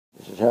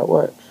how it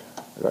works.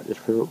 I've got this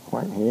pivot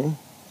point here.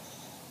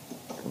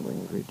 Can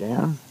bring it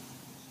down.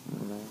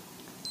 And then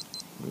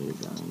we're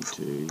going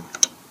to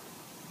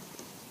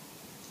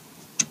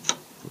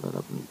pull that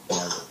up and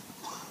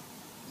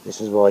this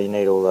is why you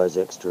need all those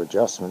extra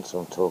adjustments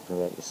I'm talking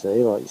about. You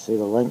see, like you see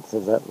the length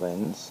of that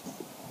lens.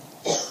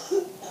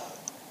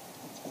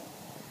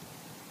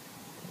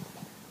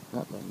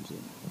 That lens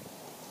in.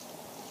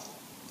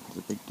 There's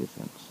a big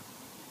difference.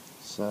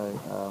 So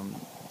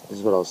this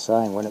is what I was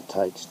saying. When it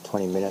takes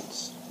 20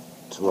 minutes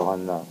to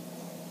line the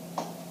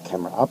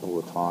camera up all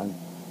the time,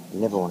 you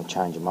never want to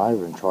change them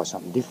over and try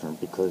something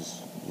different, because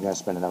you're going to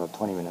spend another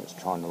 20 minutes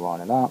trying to line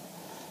it up,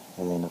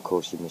 and then of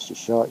course you miss your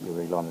shot. You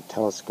reline the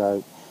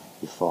telescope.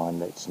 You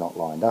find that it's not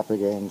lined up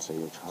again, so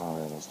you're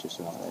trying, and it's just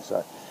not there.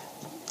 So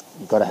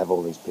you've got to have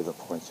all these pivot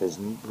points. There's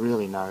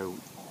really no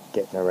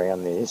getting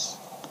around this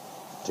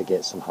to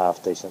get some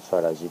half decent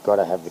photos. You've got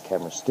to have the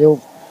camera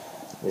still.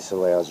 This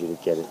allows you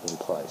to get it in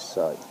place.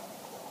 So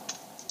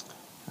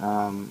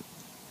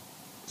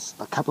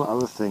a couple of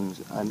other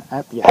things. An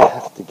app you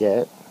have to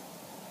get,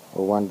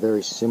 or one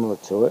very similar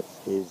to it,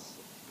 is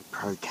the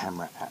Pro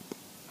Camera app.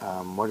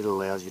 What it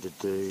allows you to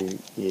do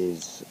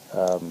is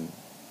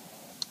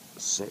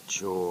set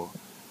your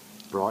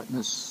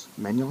brightness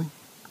manually.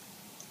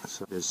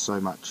 So there's so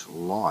much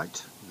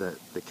light that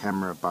the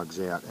camera bugs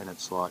out, and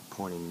it's like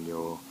pointing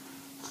your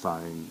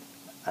phone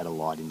at a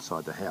light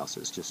inside the house.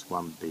 It's just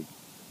one big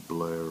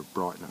blur of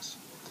brightness.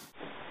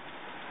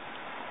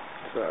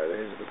 So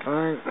there's the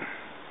phone,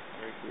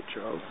 which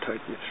I'll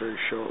take you through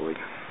shortly.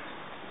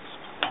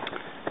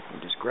 You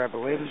just grab a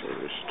lens, or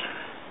just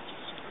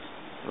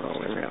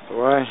roll him out the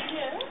way.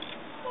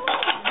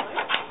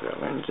 Put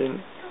that lens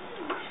in.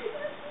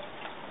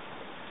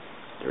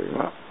 Do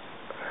him up,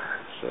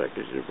 so that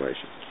gives you a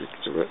basic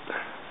picture of it.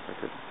 I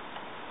could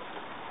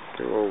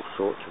do all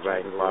sorts of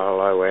angle,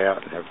 low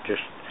out, and I could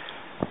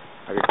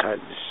take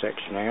this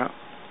section out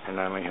and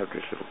only have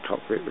this little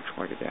top bit which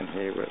will make it down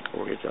here, but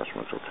all the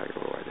adjustments will take it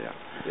all the way down.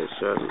 There's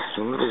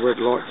some little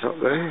red lights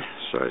up there,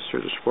 so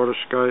through the spotter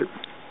scope.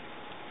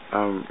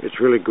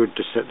 It's really good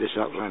to set this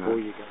up before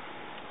you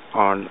go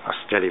on a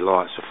steady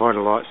light. So find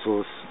a light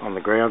source on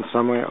the ground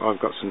somewhere.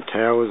 I've got some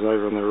towers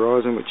over on the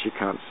horizon which you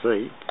can't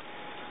see.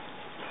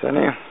 So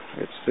now,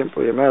 it's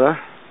simply a matter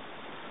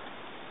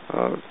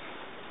of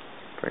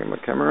bringing my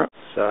camera up.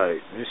 So,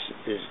 this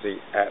is the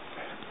app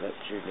that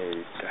you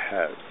need to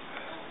have.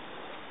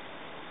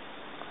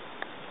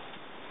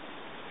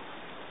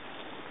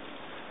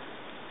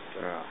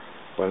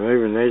 By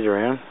moving these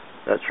around,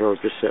 that's where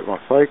I've just set my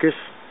focus.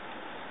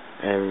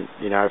 And,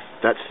 you know, if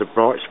that's the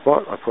bright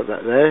spot, I put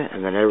that there,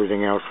 and then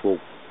everything else will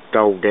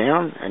dull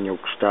down, and you'll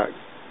start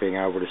being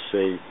able to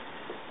see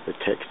the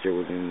texture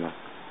within the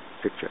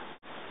picture.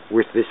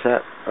 With this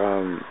app,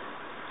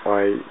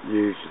 I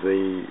use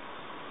the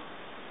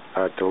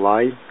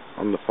delay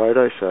on the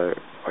photo, so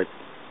I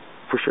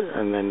push it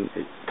and then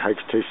it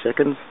takes 2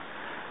 seconds.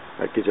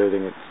 That gives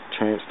everything a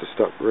chance to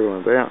stop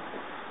reeling about.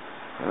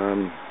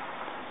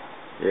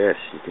 Yes,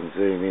 you can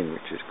zoom in,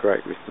 which is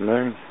great with the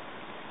moon.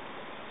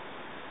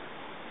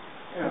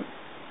 Yeah,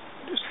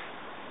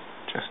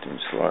 just in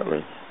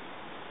slightly.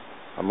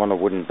 I'm on a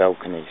wooden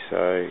balcony,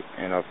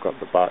 and I've got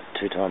the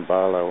 2-time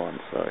Barlow on,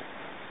 so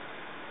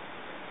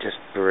just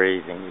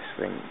breathing, this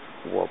thing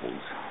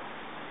wobbles.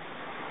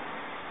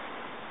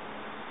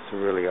 It's a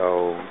really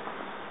old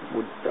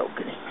wood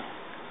balcony.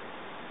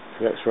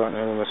 So that's right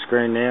now on the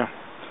screen now.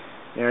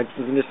 Now you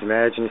can just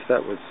imagine if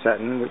that was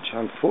Saturn, which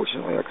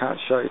unfortunately I can't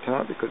show you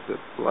tonight because it's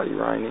bloody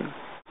raining.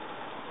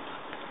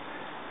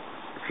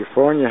 If you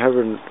find you're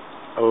having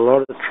a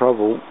lot of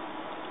trouble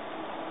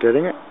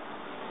getting it,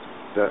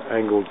 the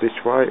angle this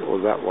way or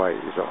that way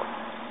is off.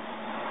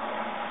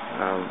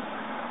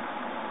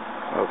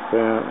 I've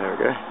found, there we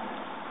go.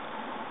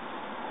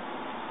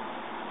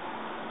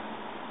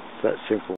 It's that simple.